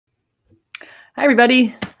Hi,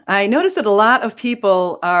 everybody. I noticed that a lot of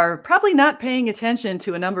people are probably not paying attention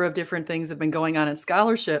to a number of different things that have been going on in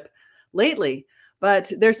scholarship lately, but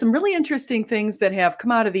there's some really interesting things that have come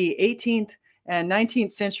out of the 18th and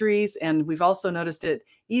 19th centuries, and we've also noticed it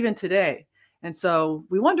even today. And so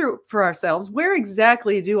we wonder for ourselves, where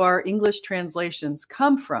exactly do our English translations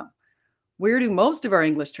come from? Where do most of our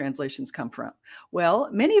English translations come from? Well,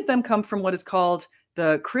 many of them come from what is called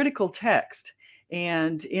the critical text.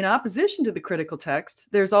 And in opposition to the critical text,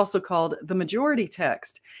 there's also called the majority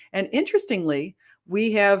text. And interestingly,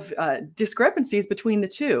 we have discrepancies between the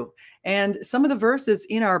two. And some of the verses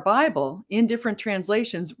in our Bible in different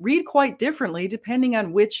translations read quite differently depending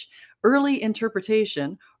on which early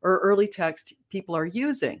interpretation or early text people are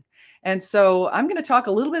using. And so I'm going to talk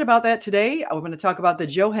a little bit about that today. I'm going to talk about the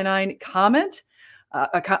Johannine comment.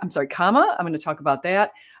 Comma. I'm going to talk about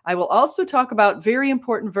that. I will also talk about very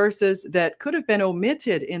important verses that could have been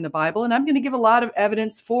omitted in the Bible. And I'm going to give a lot of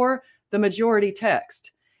evidence for the majority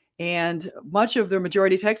text. And much of the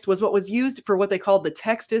majority text was what was used for what they called the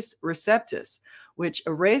Textus Receptus, which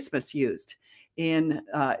Erasmus used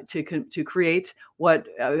to create what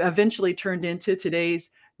eventually turned into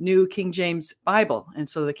today's New King James Bible. And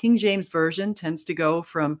so the King James Version tends to go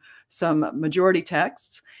from some majority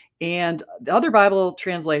texts, and the other Bible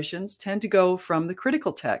translations tend to go from the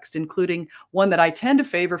critical text, including one that I tend to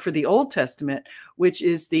favor for the Old Testament, which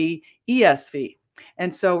is the ESV.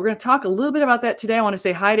 And so we're going to talk a little bit about that today. I want to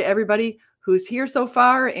say hi to everybody who's here so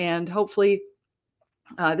far, and hopefully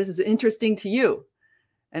this is interesting to you.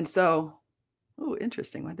 And so, oh,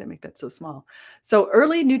 interesting. Why'd they make that so small? So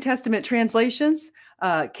early New Testament translations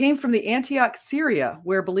came from the Antioch, Syria,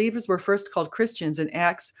 where believers were first called Christians in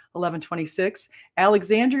Acts 11:26,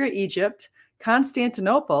 Alexandria, Egypt,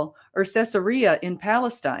 Constantinople, or Caesarea in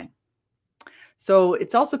Palestine. So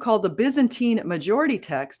it's also called the Byzantine majority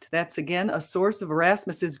text. That's, again, a source of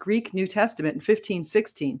Erasmus's Greek New Testament in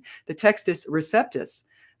 1516, the Textus Receptus.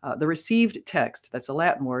 The received text, that's a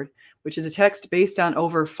Latin word, which is a text based on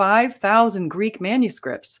over 5,000 Greek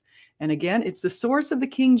manuscripts. And again, it's the source of the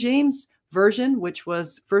King James Version, which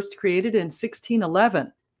was first created in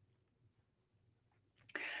 1611.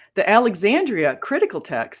 The Alexandria critical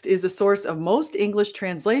text is the source of most English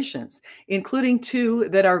translations, including two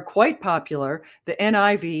that are quite popular, the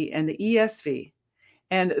NIV and the ESV.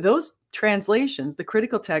 And those translations, the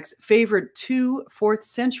critical text, favored two 4th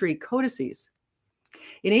century codices.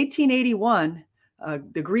 In 1881,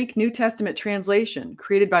 the Greek New Testament translation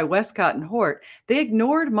created by Westcott and Hort, they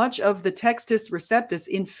ignored much of the Textus Receptus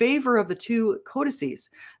in favor of the two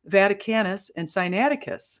codices, Vaticanus and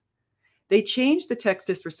Sinaiticus. They changed the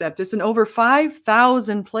Textus Receptus in over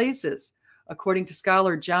 5,000 places, according to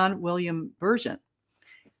scholar John William Burgeon.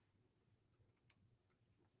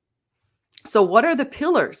 So what are the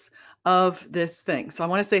pillars of this thing? So I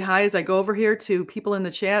want to say hi as I go over here to people in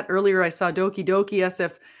the chat. Earlier, I saw Doki Doki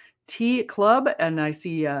SFT Club, and I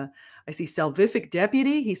see Salvific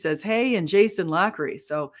Deputy. He says, hey, and Jason Lockery.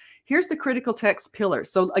 So here's the critical text pillar.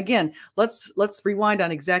 So again, let's rewind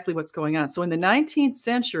on exactly what's going on. So in the 19th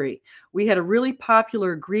century, we had a really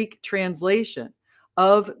popular Greek translation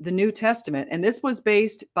of the New Testament, and this was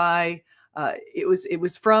based by it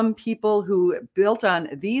was from people who built on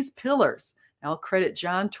these pillars. I'll credit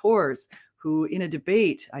John Torres, who in a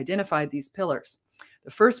debate identified these pillars.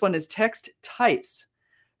 The first one is text types.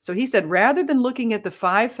 So he said, rather than looking at the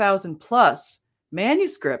 5,000 plus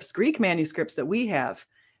manuscripts, Greek manuscripts that we have,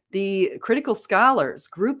 the critical scholars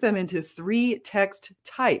grouped them into 3 text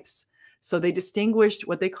types. So they distinguished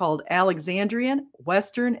what they called Alexandrian,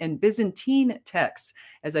 Western, and Byzantine texts.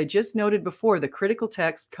 As I just noted before, the critical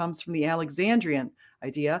text comes from the Alexandrian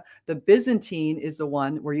idea. The Byzantine is the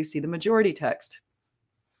one where you see the majority text.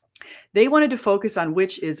 They wanted to focus on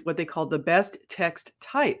which is what they called the best text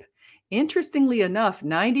type. Interestingly enough,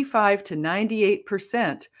 95 to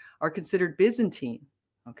 98% are considered Byzantine.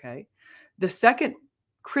 Okay. The second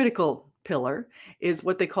critical pillar is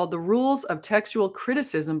what they called the Rules of Textual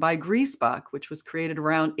Criticism by Griesbach, which was created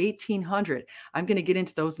around 1800. I'm going to get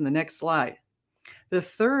into those in the next slide. The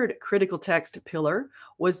third critical text pillar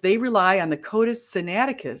was they rely on the Codex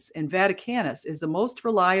Sinaiticus and Vaticanus as the most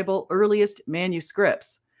reliable earliest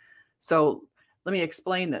manuscripts. So let me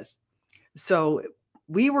explain this. So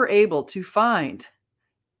we were able to find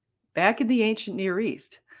back in the ancient Near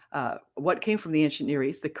East, what came from the ancient Near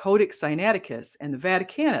East, the Codex Sinaiticus and the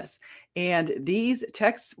Vaticanus. And these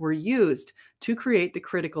texts were used to create the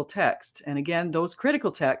critical text. And again, those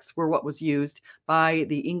critical texts were what was used by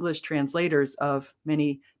the English translators of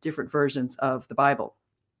many different versions of the Bible.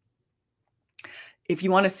 If you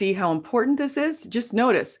want to see how important this is, just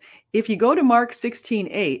notice if you go to Mark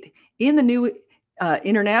 16:8 in the New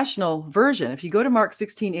International Version, if you go to Mark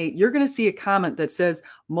 16:8, you're going to see a comment that says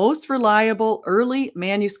most reliable early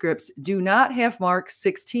manuscripts do not have Mark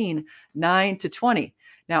 16:9 to 20.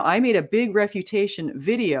 Now, I made a big refutation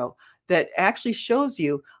video that actually shows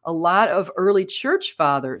you a lot of early church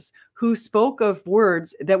fathers who spoke of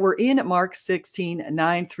words that were in Mark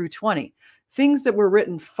 16:9 through 20, things that were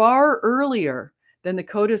written far earlier than the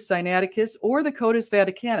Codex Sinaiticus or the Codex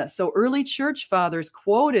Vaticanus. So early church fathers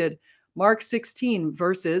quoted Mark 16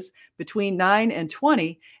 verses between 9 and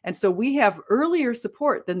 20. And so we have earlier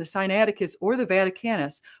support than the Sinaiticus or the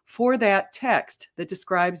Vaticanus for that text that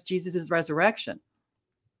describes Jesus' resurrection.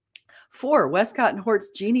 4, Westcott and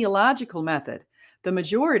Hort's genealogical method. The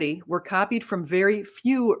majority were copied from very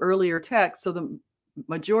few earlier texts. So the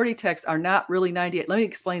majority texts are not really 98. Let me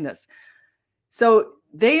explain this. So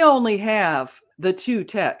they only have the two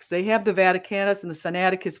texts. They have the Vaticanus and the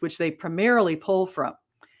Sinaiticus, which they primarily pull from.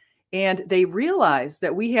 And they realize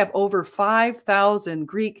that we have over 5,000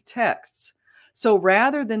 Greek texts. So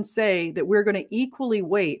rather than say that we're going to equally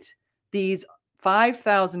weight these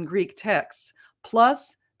 5,000 Greek texts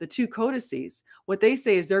plus the two codices, what they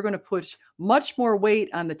say is they're going to put much more weight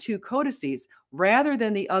on the two codices rather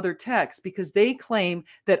than the other texts, because they claim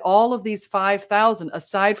that all of these 5,000,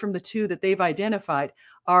 aside from the two that they've identified,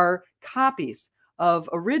 are copies of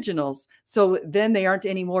originals. So then they aren't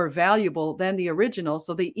any more valuable than the original.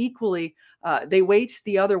 So they equally, they weight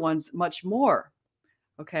the other ones much more.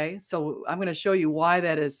 Okay, so I'm going to show you why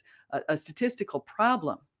that is a statistical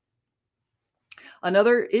problem.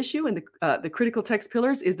 Another issue in the critical text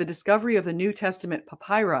pillars is the discovery of the New Testament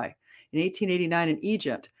papyri in 1889 in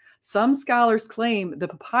Egypt. Some scholars claim the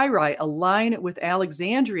papyri align with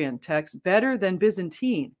Alexandrian texts better than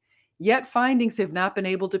Byzantine, yet findings have not been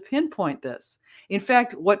able to pinpoint this. In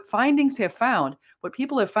fact, what findings have found, what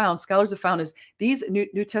people have found, scholars have found, is these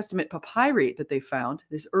New Testament papyri that they found,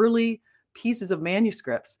 these early pieces of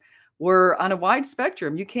manuscripts, were on a wide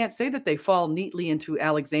spectrum. You can't say that they fall neatly into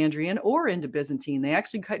Alexandrian or into Byzantine. They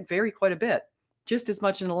actually vary quite a bit, just as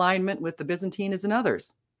much in alignment with the Byzantine as in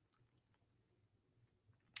others.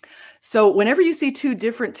 So whenever you see two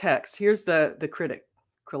different texts, here's the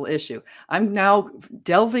critical issue. I'm now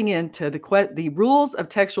delving into the rules of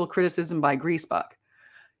textual criticism by Griesbach.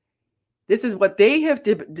 This is what they have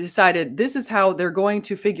decided. This is how they're going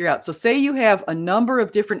to figure out. So say you have a number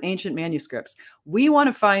of different ancient manuscripts. We want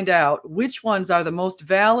to find out which ones are the most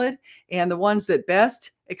valid and the ones that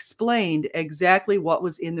best explained exactly what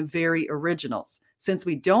was in the very originals. Since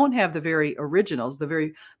we don't have the very originals,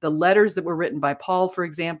 the letters that were written by Paul, for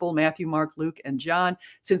example, Matthew, Mark, Luke, and John,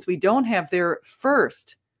 since we don't have their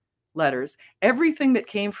first letters, everything that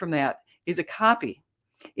came from that is a copy,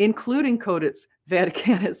 including Codex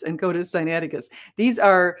Vaticanus and Codex Sinaiticus. These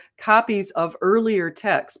are copies of earlier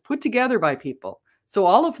texts put together by people. So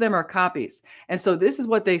all of them are copies. And so this is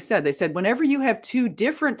what they said. They said, whenever you have two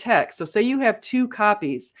different texts, so say you have two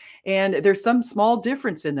copies and there's some small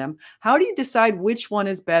difference in them, how do you decide which one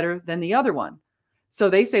is better than the other one? So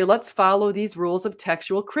they say, let's follow these rules of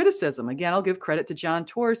textual criticism. Again, I'll give credit to John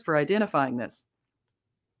Torres for identifying this.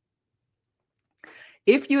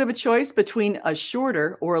 If you have a choice between a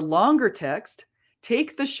shorter or a longer text,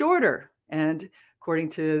 take the shorter. And according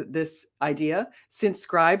to this idea, since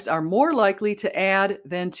scribes are more likely to add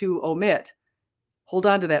than to omit. Hold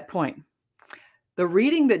on to that point. The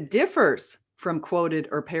reading that differs from quoted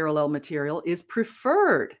or parallel material is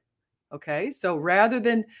preferred. Okay, so rather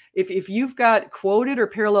than, if you've got quoted or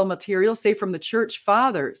parallel material, say from the church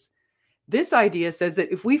fathers, this idea says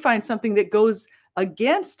that if we find something that goes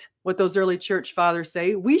against what those early church fathers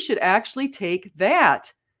say, we should actually take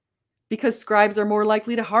that, because scribes are more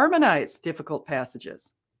likely to harmonize difficult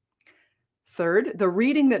passages. Third, the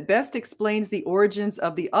reading that best explains the origins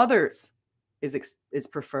of the others is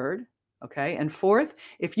preferred. Okay. And fourth,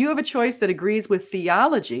 if you have a choice that agrees with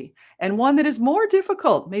theology and one that is more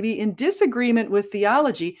difficult, maybe in disagreement with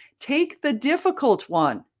theology, take the difficult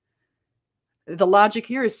one. The logic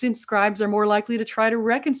here is since scribes are more likely to try to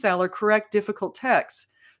reconcile or correct difficult texts.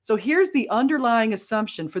 So here's the underlying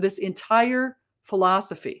assumption for this entire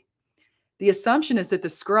philosophy. The assumption is that the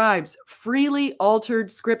scribes freely altered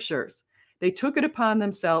scriptures. They took it upon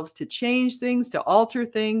themselves to change things, to alter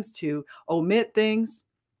things, to omit things.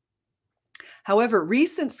 However,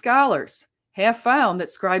 recent scholars have found that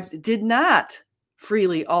scribes did not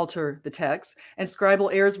freely alter the text, and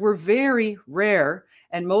scribal errors were very rare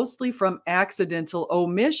and mostly from accidental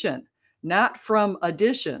omission, not from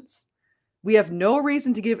additions. We have no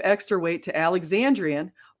reason to give extra weight to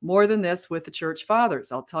Alexandrian more than this with the church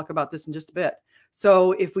fathers. I'll talk about this in just a bit.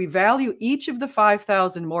 So if we value each of the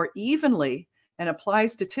 5,000 more evenly and apply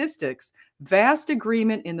statistics, vast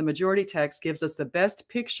agreement in the majority text gives us the best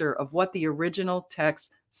picture of what the original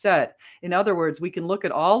text said. In other words, we can look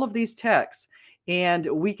at all of these texts and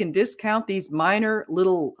we can discount these minor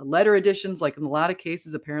little letter additions. Like in a lot of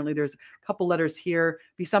cases, apparently there's a couple letters here,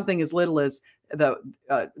 be something as little as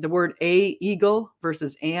the word a eagle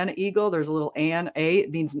versus an eagle. There's a little an, a,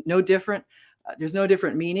 it means no different. There's no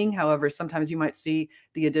different meaning. However, sometimes you might see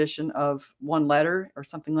the addition of one letter or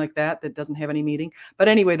something like that that doesn't have any meaning. But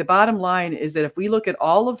anyway, the bottom line is that if we look at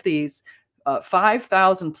all of these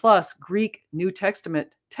 5,000 plus Greek New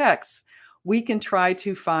Testament texts, we can try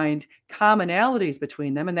to find commonalities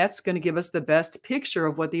between them, and that's going to give us the best picture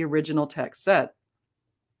of what the original text said.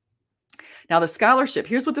 Now, the scholarship,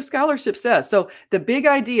 here's what the scholarship says. So the big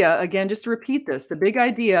idea, again, just to repeat this, the big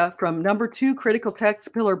idea from number 2 critical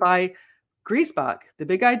text pillar by Griesbach, the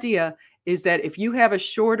big idea is that if you have a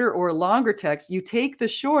shorter or a longer text, you take the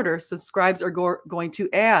shorter, so scribes are going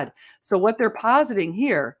to add. So what they're positing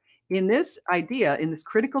here in this idea, in this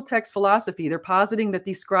critical text philosophy, they're positing that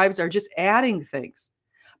these scribes are just adding things.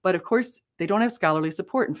 But of course, they don't have scholarly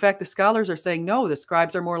support. In fact, the scholars are saying, no, the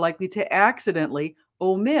scribes are more likely to accidentally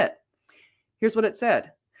omit. Here's what it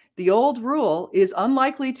said. The old rule is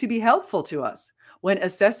unlikely to be helpful to us. When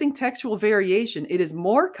assessing textual variation, it is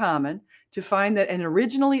more common to find that an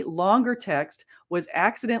originally longer text was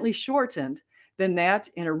accidentally shortened than that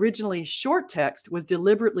an originally short text was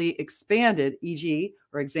deliberately expanded, e.g.,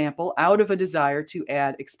 for example, out of a desire to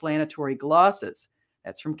add explanatory glosses.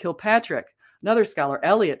 That's from Kilpatrick. Another scholar,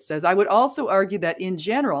 Eliot, says, I would also argue that in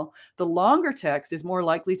general, the longer text is more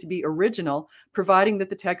likely to be original, providing that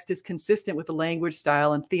the text is consistent with the language,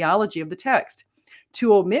 style, and theology of the text.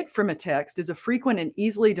 To omit from a text is a frequent and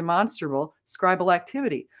easily demonstrable scribal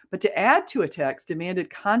activity, but to add to a text demanded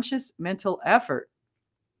conscious mental effort.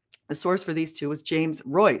 The source for these two was James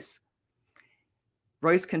Royce.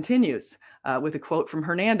 Royce continues with a quote from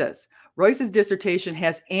Hernandez. Royce's dissertation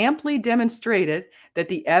has amply demonstrated that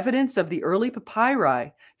the evidence of the early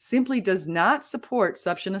papyri simply does not support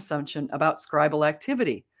such an assumption about scribal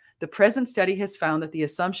activity. The present study has found that the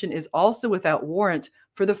assumption is also without warrant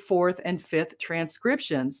for the 4th and 5th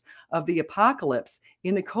transcriptions of the Apocalypse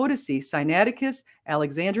in the codices Sinaiticus,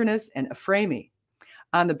 Alexandrinus, and Ephremi.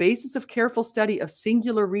 On the basis of careful study of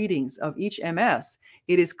singular readings of each MS,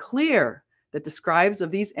 it is clear that the scribes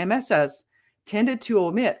of these MSS tended to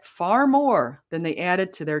omit far more than they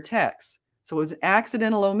added to their texts. So it was an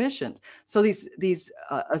accidental omission. So these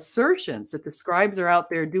assertions that the scribes are out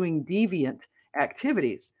there doing deviant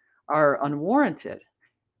activities are unwarranted.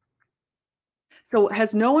 So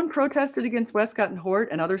has no one protested against Westcott and Hort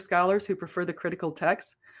and other scholars who prefer the critical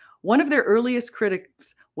text? One of their earliest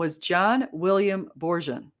critics was John William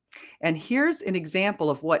Borgian. And here's an example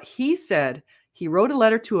of what he said. He wrote a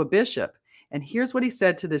letter to a bishop, and here's what he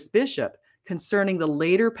said to this bishop concerning the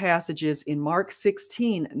later passages in Mark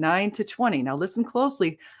 16, 9-20. Now listen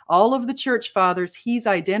closely. All of the church fathers he's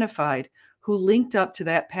identified who linked up to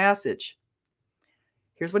that passage.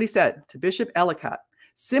 Here's what he said to Bishop Ellicott.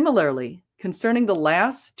 Similarly, concerning the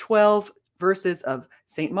last 12 verses of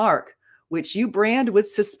St. Mark, which you brand with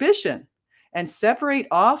suspicion and separate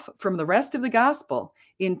off from the rest of the gospel,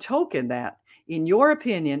 in token that, in your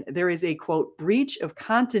opinion, there is a, quote, breach of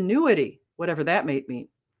continuity, whatever that may mean,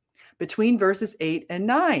 between verses 8 and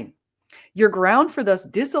 9. Your ground for thus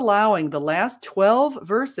disallowing the last 12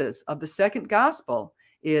 verses of the second gospel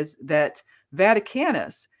is that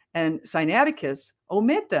Vaticanus and Sinaiticus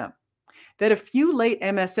omit them, that a few late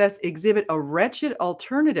MSS exhibit a wretched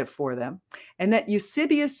alternative for them, and that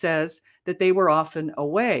Eusebius says that they were often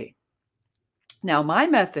away. Now, my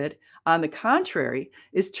method, on the contrary,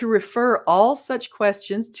 is to refer all such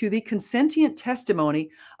questions to the consentient testimony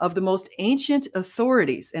of the most ancient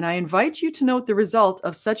authorities, and I invite you to note the result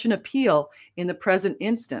of such an appeal in the present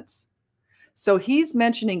instance. So he's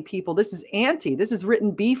mentioning people, this is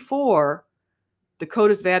written before the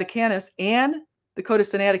Codex Vaticanus and the Codex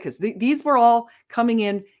Sinaiticus. These were all coming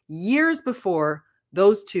in years before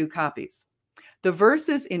those two copies. The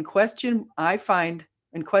verses in question I find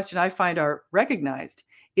are recognized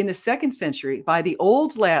in the 2nd century by the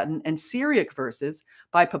Old Latin and Syriac verses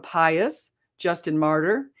by Papias, Justin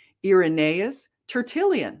Martyr, Irenaeus,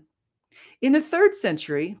 Tertullian. In the 3rd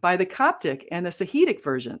century by the Coptic and the Sahidic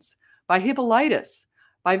versions, by Hippolytus,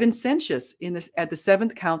 by Vincentius at the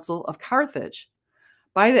 7th Council of Carthage,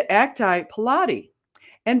 by the Acti Palladi,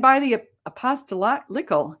 and by the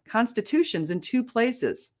apostolical constitutions in 2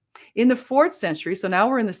 places. In the 4th century, so now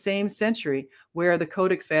we're in the same century where the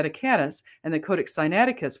Codex Vaticanus and the Codex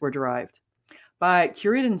Sinaiticus were derived, by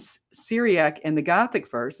Curidan Syriac and the Gothic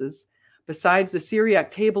verses, besides the Syriac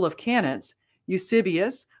table of canons,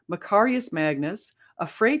 Eusebius, Macarius Magnus,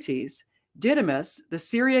 Euphrates, Didymus, the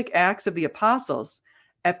Syriac Acts of the Apostles,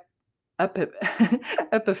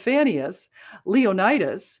 Epiphanius,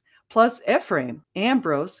 Leonidas, plus Ephraim,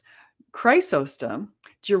 Ambrose, Chrysostom,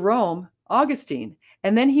 Jerome, Augustine.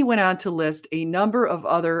 And then he went on to list a number of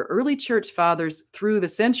other early church fathers through the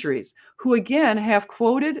centuries who again have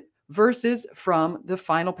quoted verses from the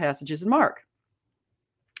final passages in Mark.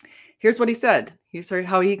 Here's what he said. Here's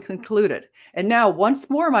how he concluded. And now, once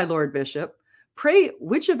more, my Lord Bishop, pray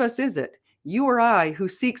which of us is it, you or I, who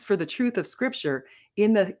seeks for the truth of Scripture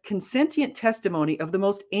in the consentient testimony of the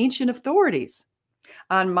most ancient authorities?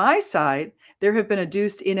 On my side, there have been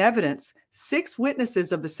adduced in evidence 6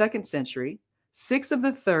 witnesses of the 2nd century, 6 of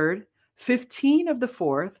the 3rd, 15 of the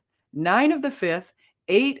 4th, 9 of the 5th,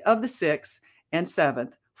 8 of the 6th, and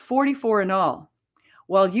 7th, 44 in all.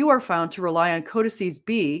 While you are found to rely on codices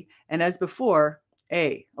B and, as before,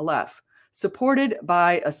 A, Aleph, supported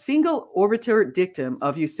by a single obiter dictum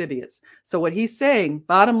of Eusebius. So what he's saying,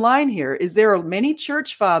 bottom line here, is there are many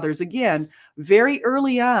church fathers, again, very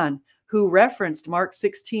early on, who referenced Mark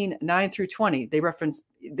 16, 9 through 20. They referenced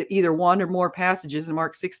either one or more passages in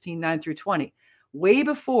Mark 16, 9 through 20, way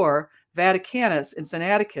before Vaticanus and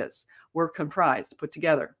Sinaiticus were put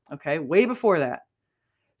together, okay? Way before that.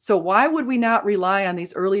 So why would we not rely on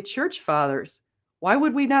these early church fathers? Why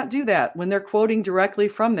would we not do that when they're quoting directly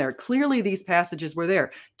from there? Clearly, these passages were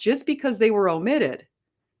there. Just because they were omitted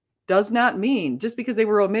does not mean, just because they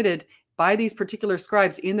were omitted by these particular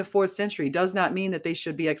scribes in the 4th century does not mean that they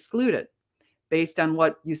should be excluded based on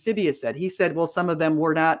what Eusebius said. He said, well, some of them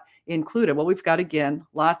were not included. Well, we've got, again,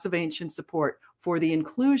 lots of ancient support for the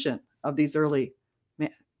inclusion of these early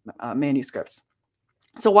manuscripts.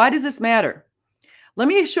 So why does this matter? Let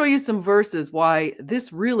me show you some verses why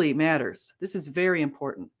this really matters. This is very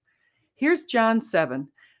important. Here's John 7.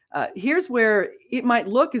 Here's where it might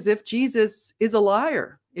look as if Jesus is a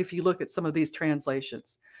liar if you look at some of these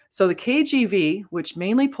translations. So the KJV, which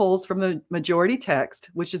mainly pulls from the majority text,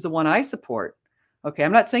 which is the one I support. Okay,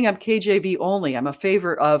 I'm not saying I'm KJV only. I'm a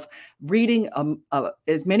favor of reading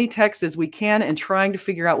as many texts as we can and trying to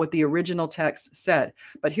figure out what the original text said.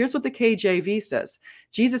 But here's what the KJV says.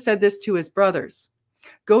 Jesus said this to his brothers.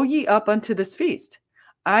 Go ye up unto this feast.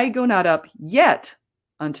 I go not up yet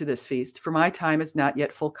unto this feast, for my time is not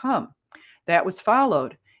yet full come. That was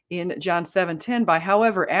followed in John 7:10 by,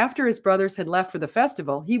 however, after his brothers had left for the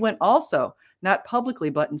festival, he went also, not publicly,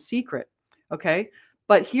 but in secret. Okay?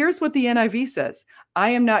 But here's what the NIV says. I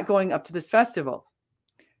am not going up to this festival.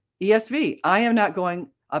 ESV, I am not going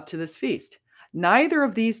up to this feast. Neither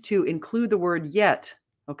of these two include the word yet.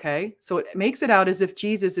 Okay? So it makes it out as if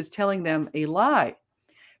Jesus is telling them a lie.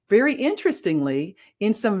 Very interestingly,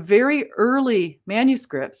 in some very early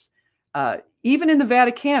manuscripts, even in the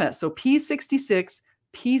Vaticanus, so P66,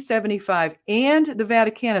 P75, and the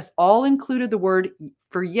Vaticanus all included the word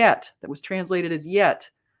for yet that was translated as yet.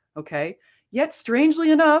 Okay? Yet,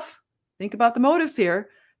 strangely enough, think about the motives here,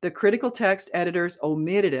 the critical text editors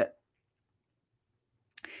omitted it.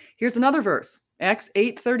 Here's another verse, Acts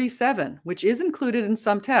 8:37, which is included in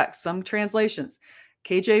some texts, some translations.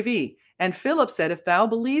 KJV, and Philip said, if thou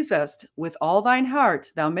believest with all thine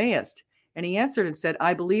heart, thou mayest. And he answered and said,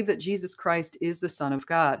 I believe that Jesus Christ is the Son of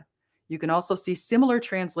God. You can also see similar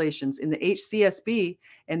translations in the HCSB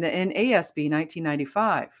and the NASB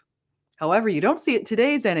 1995. However, you don't see it in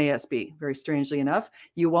today's NASB, very strangely enough.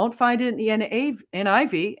 You won't find it in the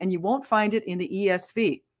NIV, and you won't find it in the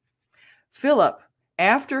ESV. Philip,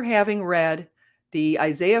 after having read the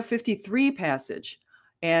Isaiah 53 passage,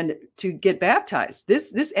 and to get baptized,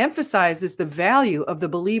 this emphasizes the value of the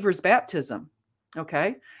believer's baptism,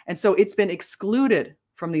 okay? And so it's been excluded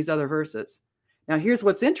from these other verses. Now, here's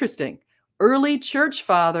what's interesting. Early church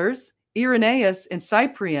fathers, Irenaeus and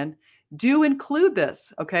Cyprian, do include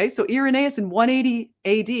this, okay? So Irenaeus in 180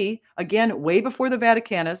 AD, again, way before the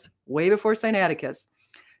Vaticanus, way before Sinaiticus,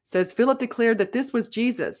 says Philip declared that this was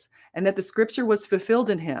Jesus and that the scripture was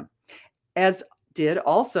fulfilled in him, as did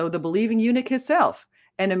also the believing eunuch himself.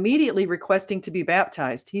 And immediately requesting to be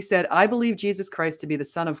baptized, he said, I believe Jesus Christ to be the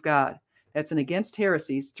Son of God. That's in Against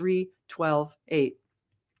Heresies 3:12-8.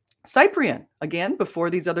 Cyprian, again,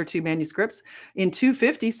 before these other two manuscripts, in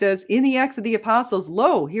 250 says, in the Acts of the Apostles,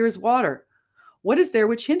 lo, here is water. What is there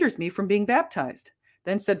which hinders me from being baptized?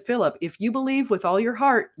 Then said Philip, if you believe with all your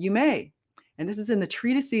heart, you may. And this is in the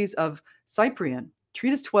treatises of Cyprian,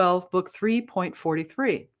 Treatise 12, Book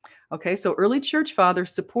 3.43. Okay, so early church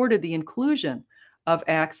fathers supported the inclusion of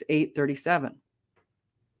Acts 8:37.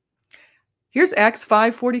 Here's Acts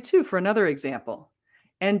 5:42 for another example.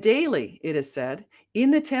 And daily, it is said,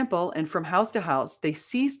 in the temple and from house to house, they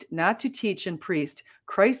ceased not to teach and preach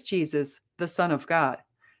Christ Jesus, the Son of God.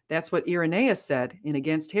 That's what Irenaeus said in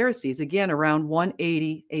Against Heresies, again around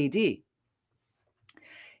 180 AD.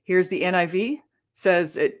 Here's the NIV,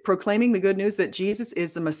 says proclaiming the good news that Jesus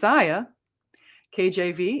is the Messiah,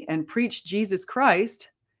 KJV, and preach Jesus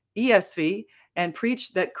Christ, ESV, and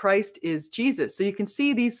preach that Christ is Jesus. So you can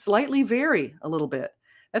see these slightly vary a little bit.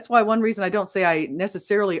 That's why one reason I don't say I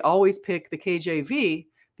necessarily always pick the KJV,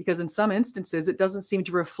 because in some instances it doesn't seem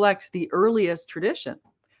to reflect the earliest tradition,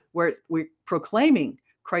 where we're proclaiming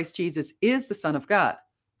Christ Jesus is the Son of God.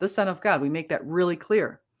 The Son of God. We make that really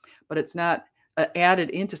clear, but it's not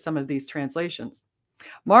added into some of these translations.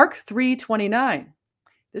 Mark 3:29.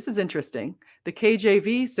 This is interesting. The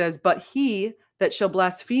KJV says, but he that shall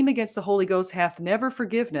blaspheme against the Holy Ghost hath never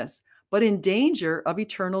forgiveness, but in danger of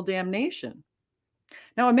eternal damnation.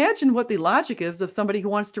 Now imagine what the logic is of somebody who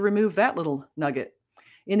wants to remove that little nugget.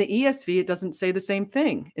 In the ESV, it doesn't say the same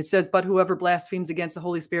thing. It says, but whoever blasphemes against the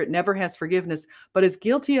Holy Spirit never has forgiveness, but is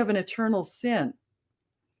guilty of an eternal sin.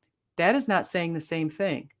 That is not saying the same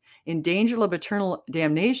thing. In danger of eternal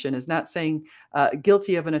damnation is not saying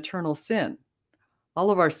guilty of an eternal sin.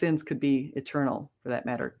 All of our sins could be eternal, for that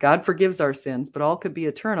matter. God forgives our sins, but all could be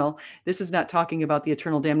eternal. This is not talking about the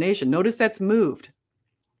eternal damnation. Notice that's moved.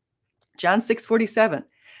 John 6:47,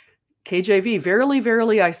 KJV, verily,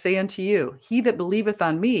 verily, I say unto you, he that believeth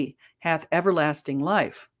on me hath everlasting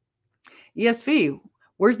life. ESV,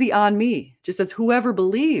 where's the on me? Just says whoever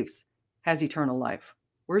believes has eternal life.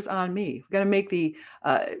 Where's on me? We got to make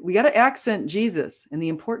we got to accent Jesus and the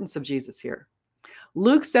importance of Jesus here.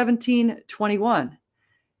 Luke 17:21.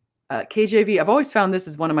 KJV, I've always found this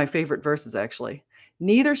is one of my favorite verses, actually.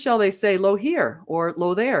 Neither shall they say, lo here, or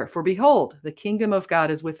lo there, for behold, the kingdom of God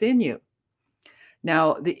is within you.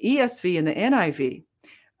 Now, the ESV and the NIV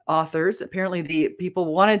authors, apparently the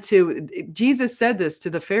people wanted to, Jesus said this to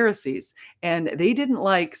the Pharisees, and they didn't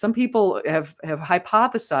like, some people have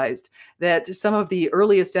hypothesized that some of the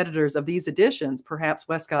earliest editors of these editions, perhaps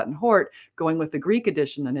Westcott and Hort, going with the Greek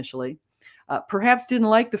edition initially, perhaps didn't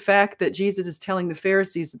like the fact that Jesus is telling the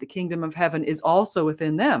Pharisees that the kingdom of heaven is also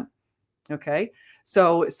within them. Okay,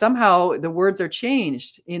 so somehow the words are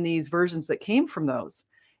changed in these versions that came from those.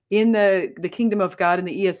 In the kingdom of God in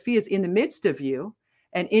the ESV is in the midst of you,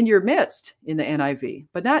 and in your midst in the NIV,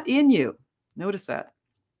 but not in you. Notice that.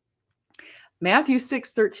 Matthew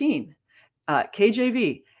 6:13,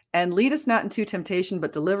 KJV, and lead us not into temptation,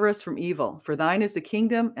 but deliver us from evil. For thine is the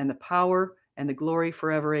kingdom and the power and the glory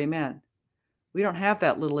forever. Amen. We don't have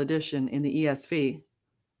that little addition in the ESV,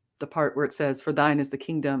 the part where it says, for thine is the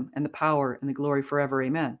kingdom and the power and the glory forever.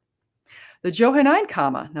 Amen. The Johannine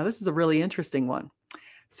comma. Now, this is a really interesting one.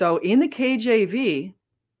 So in the KJV,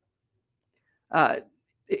 I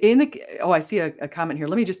see a comment here.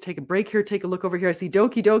 Let me just take a break here, take a look over here. I see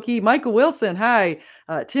Doki Doki, Michael Wilson. Hi,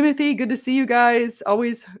 Timothy. Good to see you guys.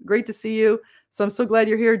 Always great to see you. So I'm so glad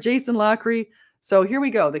you're here. Jason Lockery. So here we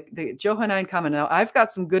go, the Johannine comma. Now, I've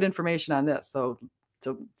got some good information on this, so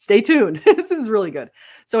stay tuned. This is really good.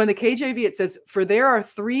 So in the KJV, it says, for there are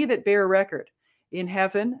three that bear record in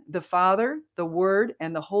heaven, the Father, the Word,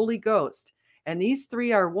 and the Holy Ghost. And these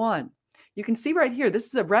three are one. You can see right here, this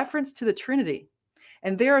is a reference to the Trinity.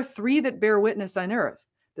 And there are three that bear witness on earth,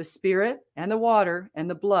 the Spirit and the water and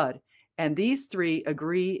the blood. And these three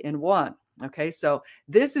agree in one. Okay, so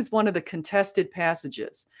this is one of the contested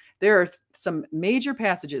passages. There are some major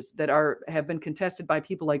passages that have been contested by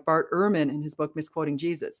people like Bart Ehrman in his book, Misquoting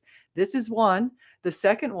Jesus. This is one. The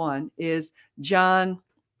second one is John,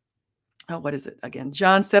 what is it again?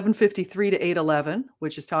 John 7:53 to 8:11,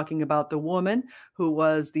 which is talking about the woman who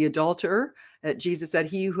was the adulterer. Jesus said,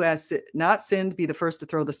 he who has not sinned be the first to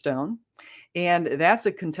throw the stone. And that's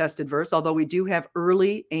a contested verse, although we do have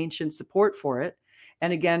early ancient support for it.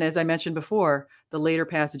 And again, as I mentioned before, the later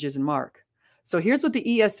passages in Mark. So here's what the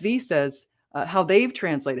ESV says, how they've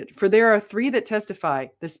translated. For there are three that testify,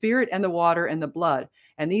 the Spirit and the water and the blood.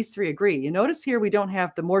 And these three agree. You notice here we don't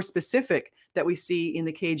have the more specific that we see in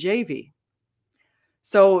the KJV.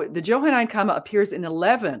 So the Johannine comma appears in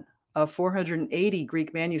 11 of 480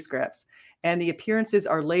 Greek manuscripts, and the appearances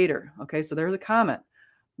are later. Okay, so there's a comment.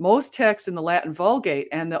 Most texts in the Latin Vulgate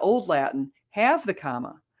and the Old Latin have the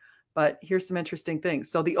comma, but here's some interesting things.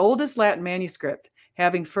 So the oldest Latin manuscript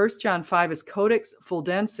having 1 John 5 as Codex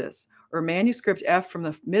Fuldensis, or manuscript F from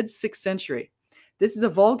the mid-6th century. This is a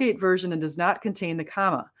Vulgate version and does not contain the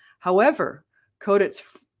comma. However, Codex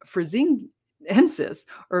Frisiensis,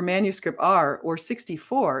 or manuscript R, or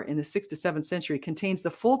 64 in the 6th to 7th century, contains the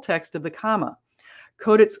full text of the comma.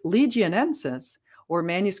 Codex Legionensis, or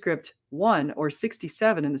manuscript 1 or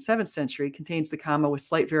 67 in the 7th century, contains the comma with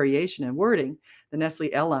slight variation in wording, the Nestle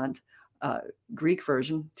Eland Greek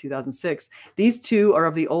version, 2006. These two are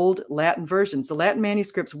of the old Latin versions. The Latin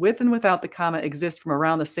manuscripts with and without the comma exist from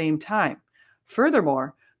around the same time.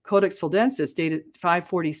 Furthermore, Codex Fuldensis, dated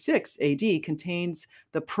 546 AD, contains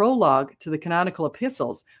the prologue to the canonical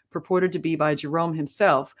epistles, purported to be by Jerome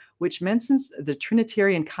himself, which mentions the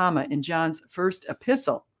Trinitarian comma in John's first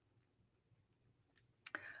epistle.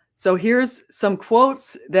 So here's some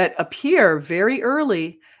quotes that appear very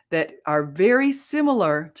early that are very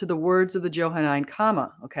similar to the words of the Johannine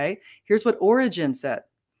comma, okay? Here's what Origen said.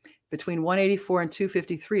 Between 184 and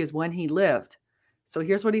 253 is when he lived. So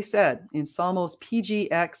here's what he said in Psalmos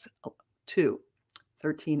PGX 2,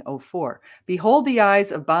 1304. Behold the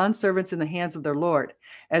eyes of bondservants in the hands of their Lord,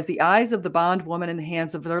 as the eyes of the bondwoman in the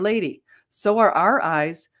hands of their lady. So are our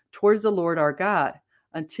eyes towards the Lord our God,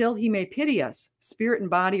 until he may pity us. Spirit and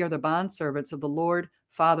body are the bondservants of the Lord,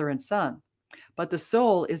 Father and Son. But the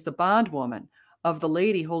soul is the bondwoman of the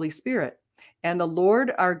Lady Holy Spirit. And the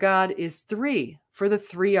Lord our God is three, for the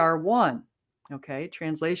three are one. Okay,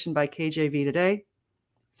 translation by KJV Today.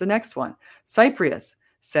 It's the next one. Cyprius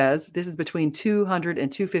says, this is between 200 and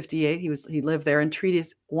 258. He lived there in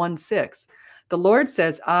Treatise 1:6. The Lord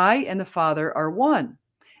says, I and the Father are one.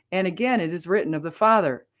 And again, it is written of the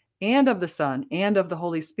Father and of the Son and of the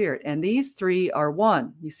Holy Spirit. And these three are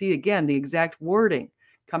one. You see, again, the exact wording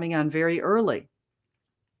coming on very early.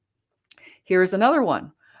 Here's another one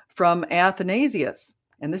from Athanasius.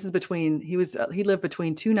 And this is he lived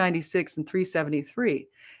between 296 and 373.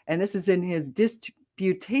 And this is in his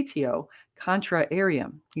Disputatio contra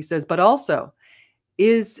Arium. He says, but also,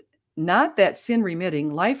 is not that sin remitting,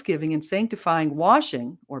 life-giving, and sanctifying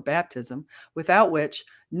washing, or baptism, without which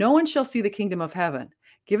no one shall see the kingdom of heaven,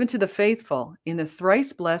 given to the faithful in the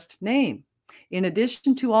thrice blessed name. In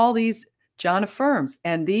addition to all these, John affirms,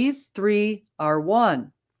 and these three are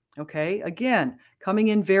one. Okay, again, coming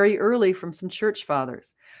in very early from some church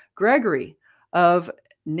fathers. Gregory of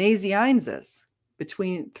Nazianzus,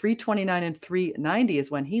 between 329 and 390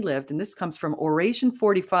 is when he lived, and this comes from Oration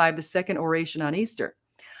 45, the second oration on Easter.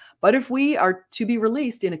 But if we are to be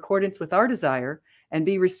released in accordance with our desire and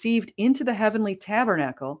be received into the heavenly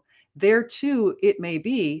tabernacle, there too it may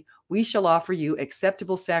be, we shall offer you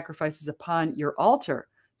acceptable sacrifices upon your altar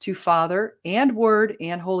to Father and Word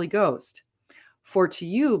and Holy Ghost. For to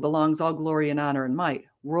you belongs all glory and honor and might,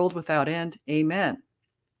 world without end. Amen.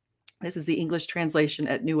 This is the English translation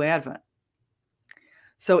at New Advent.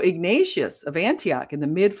 So Ignatius of Antioch in the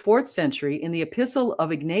mid-4th century, in the Epistle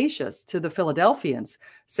of Ignatius to the Philadelphians,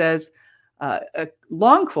 says, a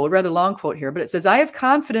long quote, rather long quote here, but it says, I have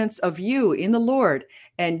confidence of you in the Lord,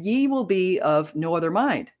 and ye will be of no other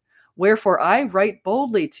mind. Wherefore I write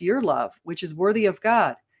boldly to your love, which is worthy of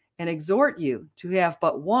God, and exhort you to have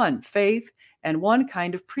but one faith and one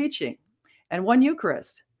kind of preaching, and one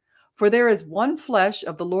Eucharist. For there is one flesh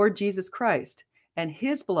of the Lord Jesus Christ, and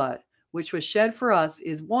his blood, which was shed for us,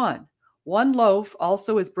 is one. One loaf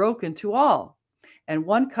also is broken to all, and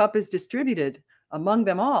one cup is distributed among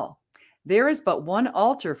them all. There is but one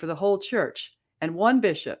altar for the whole church, and one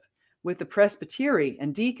bishop, with the presbytery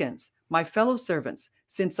and deacons, my fellow servants,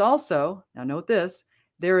 since also, now note this,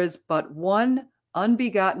 there is but one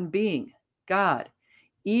unbegotten being, God,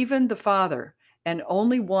 even the Father, and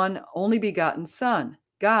only one only begotten Son,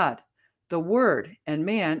 God, the Word and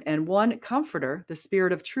man, and one Comforter, the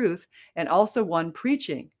Spirit of truth, and also one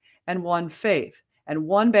preaching, and one faith, and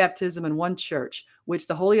one baptism, and one church, which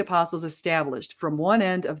the holy apostles established from one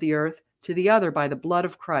end of the earth to the other by the blood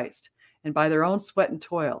of Christ, and by their own sweat and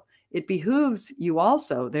toil. It behooves you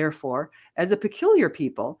also, therefore, as a peculiar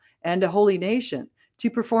people and a holy nation,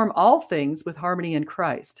 to perform all things with harmony in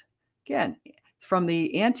Christ. Again, from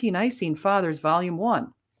the Ante-Nicene Fathers, Volume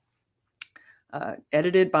 1,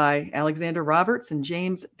 edited by Alexander Roberts and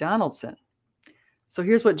James Donaldson. So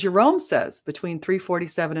here's what Jerome says between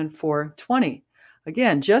 347 and 420.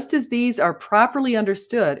 Again, just as these are properly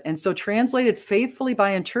understood and so translated faithfully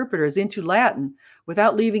by interpreters into Latin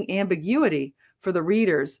without leaving ambiguity for the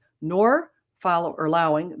readers, nor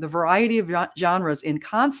allowing the variety of genres in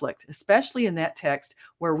conflict, especially in that text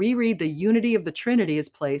where we read the unity of the Trinity is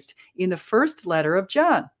placed in the first letter of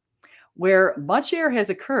John, where much error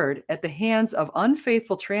has occurred at the hands of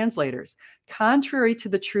unfaithful translators, contrary to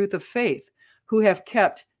the truth of faith, who have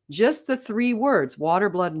kept just the three words,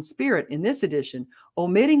 water, blood, and spirit, in this edition,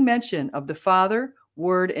 omitting mention of the Father,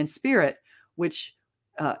 Word, and Spirit,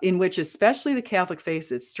 in which especially the Catholic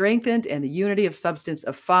faith is strengthened and the unity of substance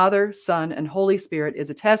of Father, Son, and Holy Spirit is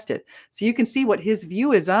attested. So you can see what his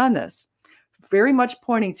view is on this. very much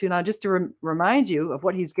pointing to, now just to remind you of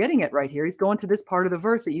what he's getting at right here, he's going to this part of the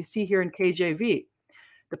verse that you see here in KJV,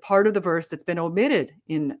 the part of the verse that's been omitted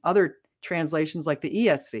in other translations like the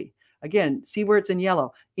ESV. Again, see where it's in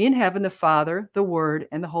yellow. In heaven, the Father, the Word,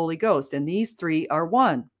 and the Holy Ghost. And these three are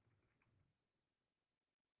one.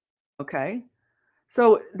 Okay.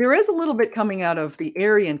 So there is a little bit coming out of the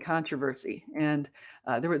Arian controversy. And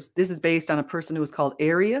this is based on a person who was called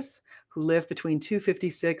Arius, who lived between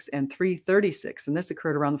 256 and 336. And this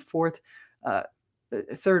occurred around the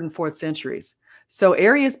third and fourth centuries. So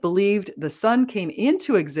Arius believed the Son came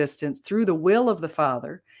into existence through the will of the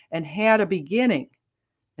Father and had a beginning,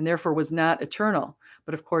 and therefore was not eternal.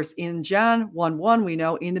 But of course, in John 1:1, we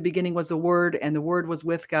know in the beginning was the Word, and the Word was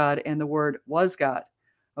with God, and the Word was God.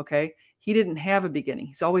 Okay? He didn't have a beginning.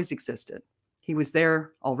 He's always existed. He was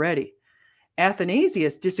there already.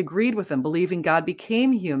 Athanasius disagreed with him, believing God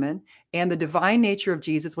became human, and the divine nature of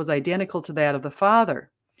Jesus was identical to that of the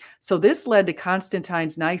Father. So this led to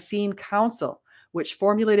Constantine's Nicene Council, which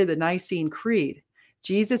formulated the Nicene Creed.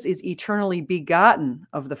 Jesus is eternally begotten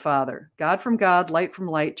of the Father, God from God, light from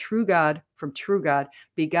light, true God from true God,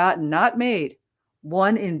 begotten, not made,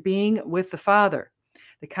 one in being with the Father.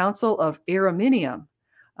 The Council of Arianism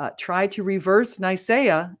tried to reverse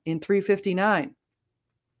Nicaea in 359.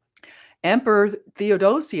 Emperor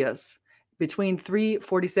Theodosius, between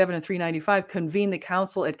 347 and 395, convened the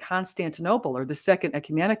council at Constantinople, or the Second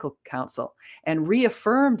Ecumenical Council, and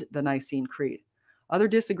reaffirmed the Nicene Creed. Other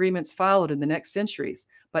disagreements followed in the next centuries,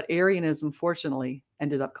 but Arianism, fortunately,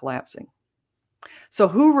 ended up collapsing. So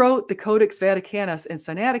who wrote the Codex Vaticanus and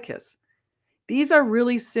Sinaiticus? These are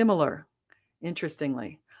really similar,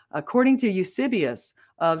 interestingly. According to Eusebius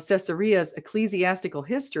of Caesarea's Ecclesiastical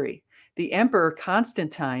History, the Emperor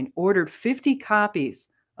Constantine ordered 50 copies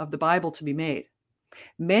of the Bible to be made.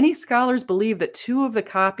 Many scholars believe that 2 of the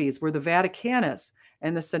copies were the Vaticanus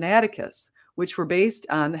and the Sinaiticus, which were based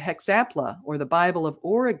on the Hexapla, or the Bible of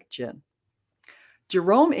Origen.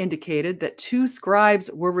 Jerome indicated that 2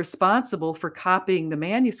 scribes were responsible for copying the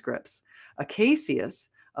manuscripts: Acacius,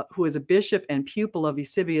 who is a bishop and pupil of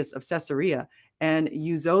Eusebius of Caesarea, and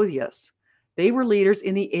Eusebius. They were leaders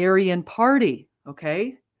in the Arian party,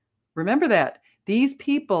 okay? Remember that. These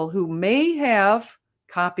people who may have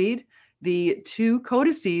copied the 2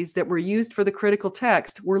 codices that were used for the critical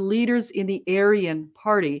text were leaders in the Arian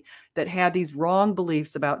party that had these wrong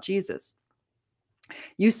beliefs about Jesus.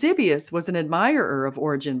 Eusebius was an admirer of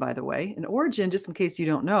Origen, by the way. And Origen, just in case you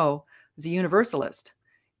don't know, is a universalist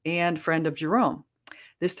and friend of Jerome.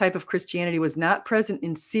 This type of Christianity was not present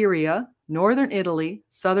in Syria, northern Italy,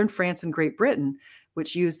 southern France, and Great Britain,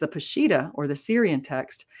 which used the Peshitta, or the Syrian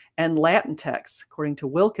text, and Latin texts, according to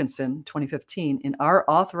Wilkinson, 2015, in Our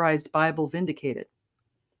Authorized Bible Vindicated.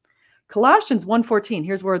 Colossians 1:14,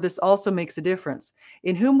 here's where this also makes a difference.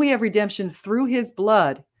 In whom we have redemption through his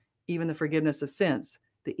blood, even the forgiveness of sins.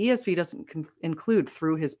 The ESV doesn't include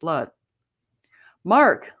through his blood.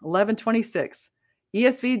 Mark 11:26.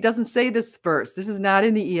 ESV doesn't say this verse. This is not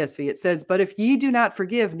in the ESV. It says, but if ye do not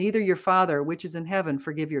forgive, neither your Father, which is in heaven,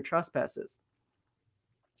 forgive your trespasses.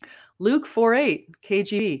 Luke 4:8,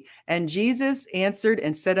 KJV, and Jesus answered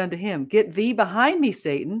and said unto him, get thee behind me,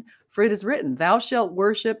 Satan, for it is written, thou shalt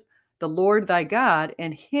worship the Lord thy God,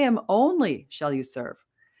 and him only shall you serve.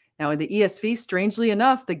 Now in the ESV, strangely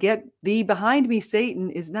enough, the get thee behind me, Satan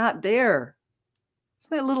is not there.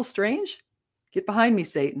 Isn't that a little strange? Get behind me,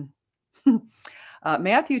 Satan.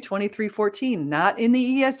 Matthew 23:14, not in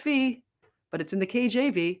the ESV, but it's in the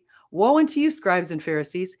KJV. Woe unto you, scribes and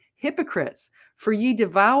Pharisees, hypocrites, for ye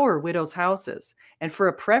devour widows' houses, and for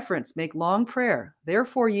a preference make long prayer.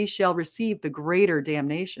 Therefore ye shall receive the greater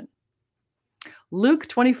damnation. Luke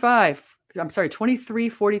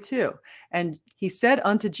 23:42, and he said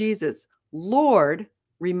unto Jesus, Lord,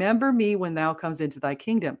 remember me when thou comes into thy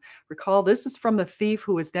kingdom. Recall, this is from the thief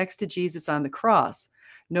who was next to Jesus on the cross.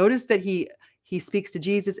 Notice that he speaks to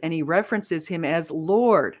Jesus and he references him as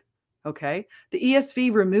Lord. Okay. The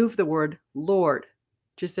ESV removed the word Lord.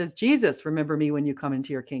 Just says, Jesus, remember me when you come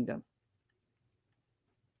into your kingdom.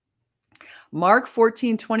 Mark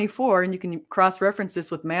 14:24, and you can cross-reference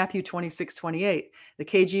this with Matthew 26:28. The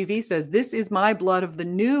KJV says, this is my blood of the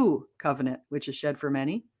new covenant, which is shed for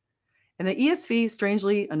many. And the ESV,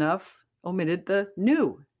 strangely enough, omitted the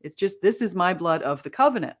new. It's just, this is my blood of the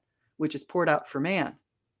covenant, which is poured out for man.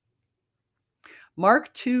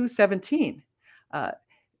 Mark 2:17,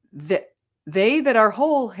 they that are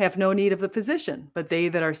whole have no need of the physician, but they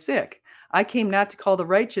that are sick. I came not to call the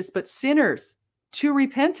righteous, but sinners to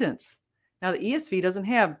repentance. Now the ESV doesn't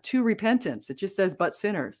have to repentance. It just says, but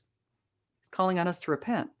sinners. It's calling on us to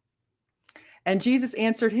repent. And Jesus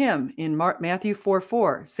answered him in Matthew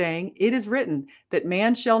 4:4, saying, "It is written that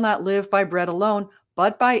man shall not live by bread alone,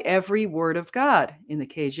 but by every word of God." In the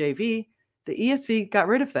KJV, the ESV got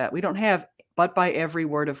rid of that. We don't have "but by every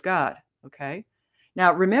word of God." Okay.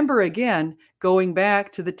 Now, remember again, going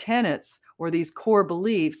back to the tenets or these core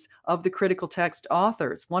beliefs of the critical text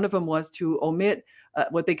authors. One of them was to omit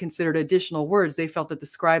what they considered additional words. They felt that the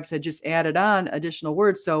scribes had just added on additional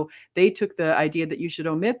words, so they took the idea that you should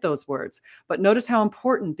omit those words. But notice how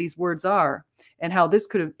important these words are and how this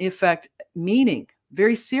could affect meaning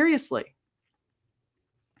very seriously.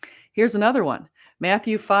 Here's another one,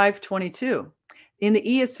 Matthew 5:22. In the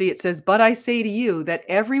ESV, it says, "But I say to you that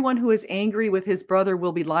everyone who is angry with his brother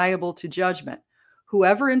will be liable to judgment.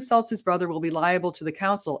 Whoever insults his brother will be liable to the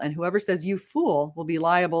council, and whoever says 'you fool' will be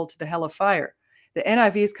liable to the hell of fire." The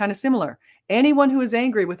NIV is kind of similar. Anyone who is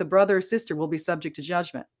angry with a brother or sister will be subject to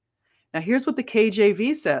judgment. Now, here's what the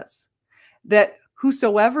KJV says, that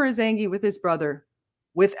whosoever is angry with his brother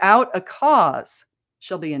without a cause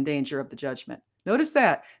shall be in danger of the judgment. Notice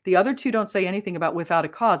that. The other two don't say anything about without a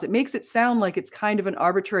cause. It makes it sound like it's kind of an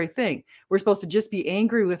arbitrary thing. We're supposed to just be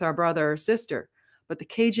angry with our brother or sister. But the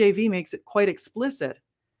KJV makes it quite explicit.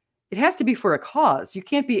 It has to be for a cause. You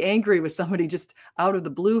can't be angry with somebody just out of the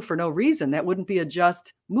blue for no reason. That wouldn't be a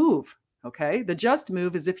just move. Okay? The just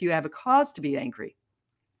move is if you have a cause to be angry.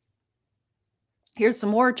 Here's some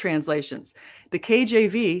more translations. The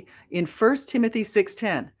KJV in 1 Timothy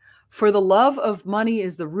 6:10. "For the love of money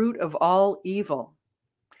is the root of all evil."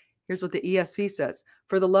 Here's what the ESV says.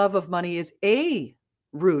 "For the love of money is a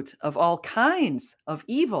root of all kinds of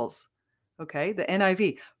evils." Okay, the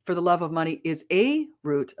NIV, "For the love of money is a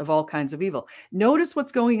root of all kinds of evil." Notice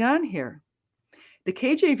what's going on here. The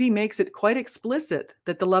KJV makes it quite explicit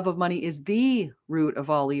that the love of money is the root of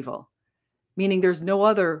all evil, meaning there's no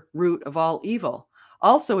other root of all evil.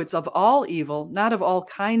 Also, it's of all evil, not of all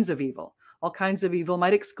kinds of evil. All kinds of evil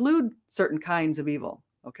might exclude certain kinds of evil.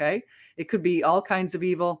 Okay, it could be all kinds of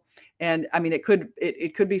evil, and I mean, it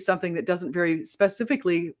could be something that doesn't very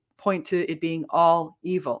specifically point to it being all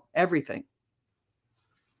evil, everything,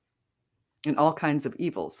 and all kinds of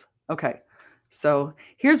evils. Okay, so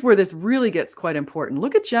here's where this really gets quite important.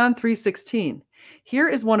 Look at John 3:16. Here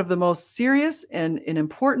is one of the most serious and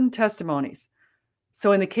important testimonies.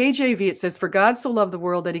 So in the KJV, it says, "For God so loved the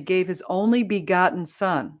world that he gave his only begotten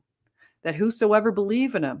Son, that whosoever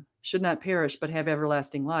believe in him should not perish but have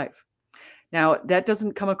everlasting life." Now, that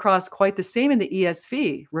doesn't come across quite the same in the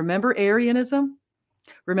ESV. Remember Arianism?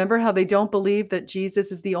 Remember how they don't believe that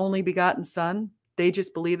Jesus is the only begotten Son? They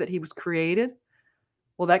just believe that he was created.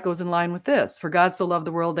 Well, that goes in line with this. "For God so loved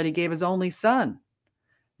the world that he gave his only Son,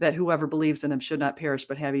 that whoever believes in him should not perish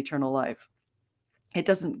but have eternal life." It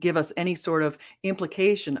doesn't give us any sort of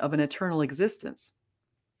implication of an eternal existence.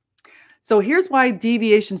 So here's why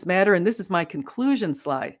deviations matter, and this is my conclusion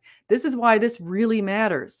slide. This is why this really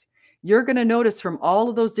matters. You're going to notice from all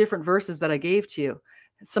of those different verses that I gave to you,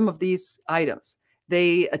 some of these items.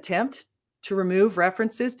 They attempt to remove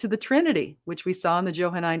references to the Trinity, which we saw in the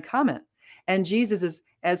Johannine comment, and Jesus is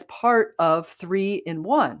as part of 3 in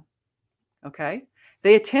 1. Okay?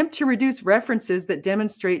 They attempt to reduce references that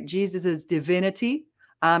demonstrate Jesus's divinity,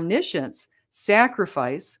 omniscience,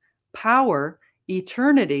 sacrifice, power,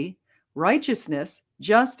 eternity, righteousness,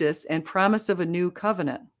 justice, and promise of a new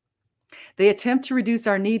covenant. They attempt to reduce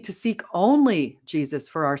our need to seek only Jesus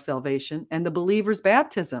for our salvation and the believer's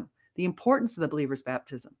baptism, the importance of the believer's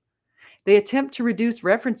baptism. They attempt to reduce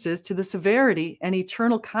references to the severity and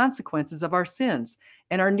eternal consequences of our sins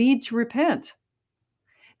and our need to repent.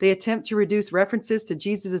 They attempt to reduce references to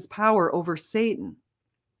Jesus' power over Satan.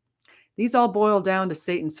 These all boil down to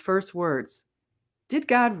Satan's first words. Did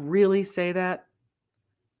God really say that?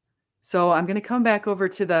 So I'm going to come back over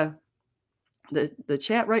to the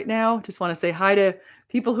chat right now. Just want to say hi to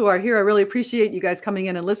people who are here. I really appreciate you guys coming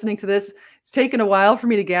in and listening to this. It's taken a while for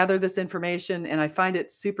me to gather this information, and I find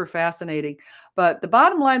it super fascinating. But the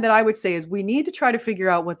bottom line that I would say is we need to try to figure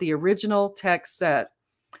out what the original text said.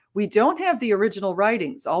 We don't have the original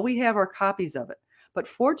writings. All we have are copies of it. But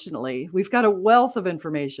fortunately, we've got a wealth of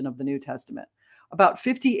information of the New Testament, about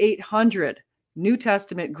 5,800 New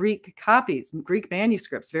Testament Greek copies, Greek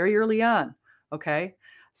manuscripts very early on. Okay.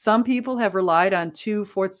 Some people have relied on 2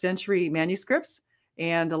 4th century manuscripts,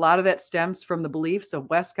 and a lot of that stems from the beliefs of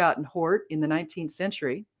Westcott and Hort in the 19th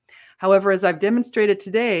century. However, as I've demonstrated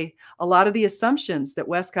today, a lot of the assumptions that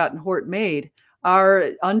Westcott and Hort made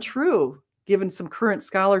are untrue given some current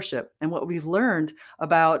scholarship and what we've learned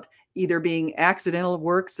about either being accidental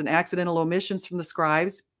works and accidental omissions from the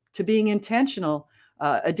scribes to being intentional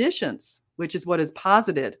additions, which is what is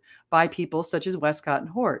posited by people such as Westcott and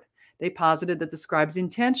Hort. they posited that the scribes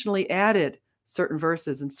intentionally added certain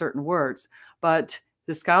verses and certain words. But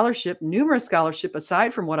the scholarship, numerous scholarship,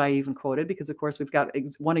 aside from what I even quoted, because of course we've got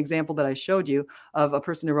one example that I showed you of a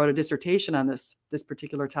person who wrote a dissertation on this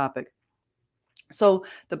particular topic. So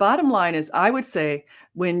the bottom line is, I would say,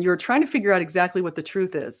 when you're trying to figure out exactly what the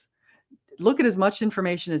truth is, look at as much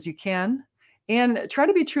information as you can and try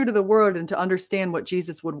to be true to the word and to understand what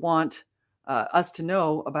Jesus would want us to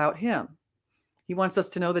know about him. He wants us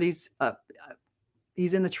to know that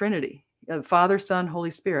he's in the Trinity, Father, Son,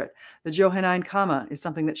 Holy Spirit. The Johannine comma is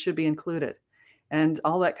something that should be included, and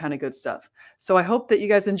all that kind of good stuff. So I hope that you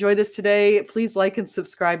guys enjoy this today. Please like and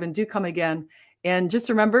subscribe, and do come again. And just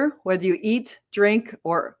remember, whether you eat, drink,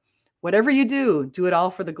 or whatever you do it all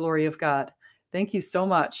for the glory of God. Thank you so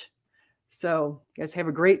much. So you guys have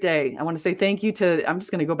a great day. I want to say thank you to, I'm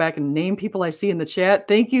just going to go back and name people I see in the chat.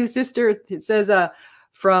 Thank you, sister. It says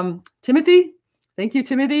from Timothy. Thank you,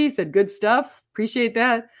 Timothy. Said good stuff. Appreciate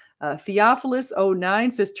that.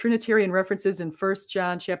 Theophilus09 says Trinitarian references in 1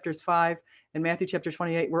 John chapters 5 and Matthew chapter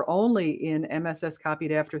 28 were only in MSS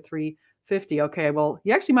copied after 350. Okay, well,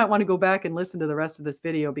 you actually might want to go back and listen to the rest of this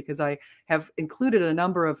video, because I have included a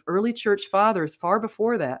number of early church fathers far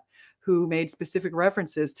before that who made specific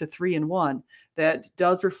references to 3 and 1 that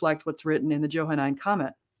does reflect what's written in the Johannine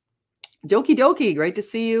comment. Doki doki, great to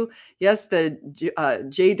see you. Yes, the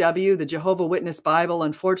JW, the Jehovah Witness Bible,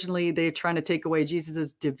 unfortunately, they're trying to take away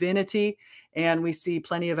Jesus's divinity, and we see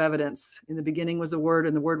plenty of evidence. In the beginning was a word,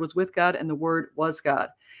 and the word was with God, and the word was God.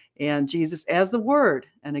 And Jesus as the word.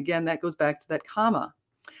 And again, that goes back to that comma.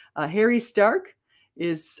 Harry Stark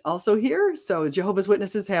is also here. So Jehovah's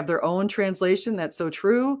Witnesses have their own translation. That's so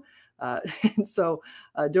true. And so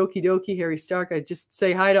Doki Doki, Harry Stark, I just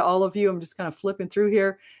say hi to all of you. I'm just kind of flipping through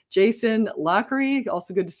here. Jason Lockery,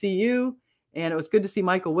 also good to see you. And it was good to see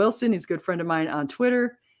Michael Wilson. He's a good friend of mine on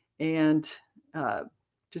Twitter. And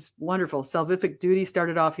just wonderful. Salvific Duty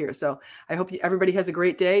started off here. So I hope everybody has a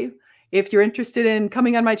great day. If you're interested in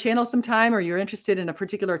coming on my channel sometime, or you're interested in a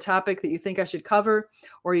particular topic that you think I should cover,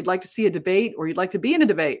 or you'd like to see a debate, or you'd like to be in a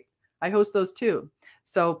debate, I host those too.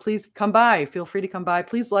 So please come by. Feel free to come by.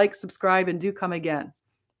 Please like, subscribe, and do come again.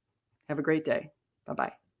 Have a great day.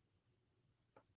 Bye-bye.